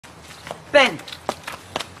Ben!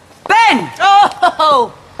 Ben!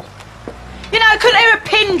 Oh! You know, I couldn't hear a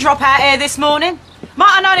pin drop out here this morning. Might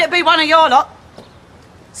have known it'd be one of your lot.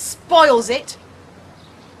 Spoils it.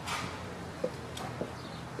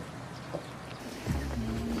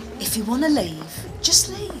 If you want to leave, just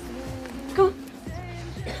leave. Go on.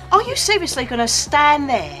 Are you seriously going to stand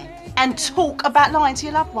there and talk about lying to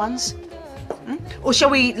your loved ones? Hmm? Or shall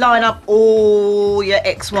we line up all your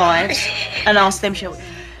ex-wives and ask them, shall we?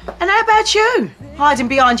 And how about you? Hiding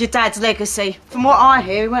behind your dad's legacy. From what I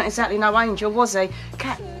hear, he weren't exactly no angel, was he?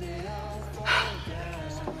 Cat.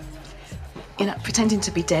 You know, pretending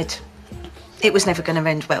to be dead. It was never going to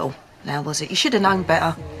end well, now was it? You should have known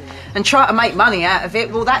better. And try to make money out of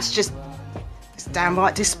it, well, that's just... it's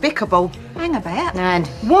downright despicable. Hang about. And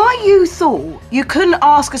why you thought you couldn't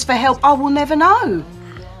ask us for help, I will never know.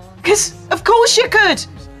 Because, of course you could.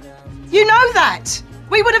 You know that.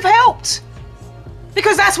 We would have helped.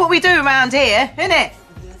 Because that's what we do around here, isn't it?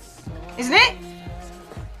 Isn't it?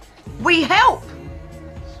 We help.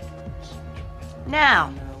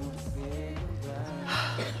 Now.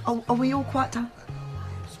 Are we all quite done?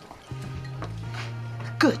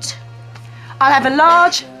 Good. I'll have a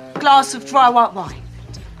large glass of dry white wine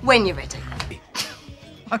when you're ready.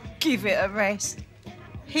 I'll give it a rest.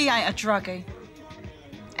 He ain't a druggie.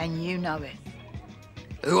 And you know it.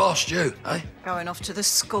 Who asked you, eh? Going off to the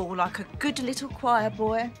school like a good little choir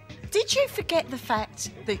boy. Did you forget the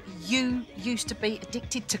fact that you used to be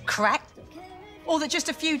addicted to crack? Or that just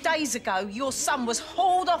a few days ago your son was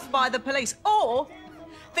hauled off by the police? Or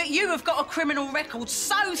that you have got a criminal record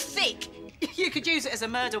so thick you could use it as a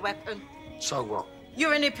murder weapon? So what?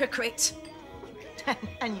 You're an hypocrite.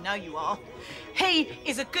 And you know you are. He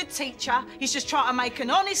is a good teacher. He's just trying to make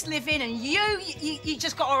an honest living, and you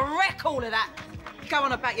just got to wreck all of that. Go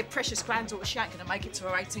on about your precious granddaughter. She ain't going to make it to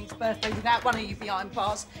her 18th birthday without one of you behind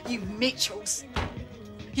bars. You Mitchells.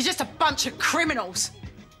 You're just a bunch of criminals.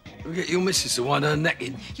 You'll get your missus to wind her neck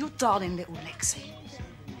in. Your darling little Lexi.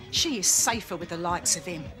 She is safer with the likes of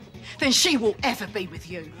him than she will ever be with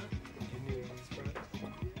you.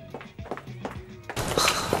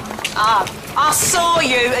 I saw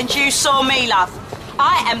you and you saw me, love.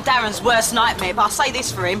 I am Darren's worst nightmare, but I'll say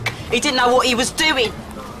this for him. He didn't know what he was doing.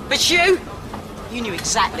 But you knew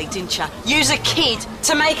exactly, didn't you? You's a kid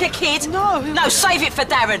to make a kid. No. No, save it for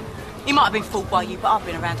Darren. He might have been fooled by you, but I've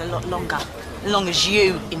been around a lot longer. As long as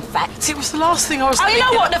you, in fact. It was the last thing I was thinking.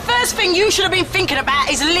 You know what? The first thing you should have been thinking about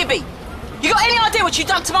is Libby. You got any idea what you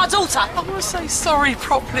done to my daughter? I want to say sorry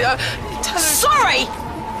properly. Tell her... Sorry?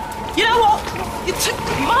 You know what?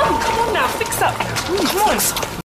 Mum, come on now, fix up. Come on.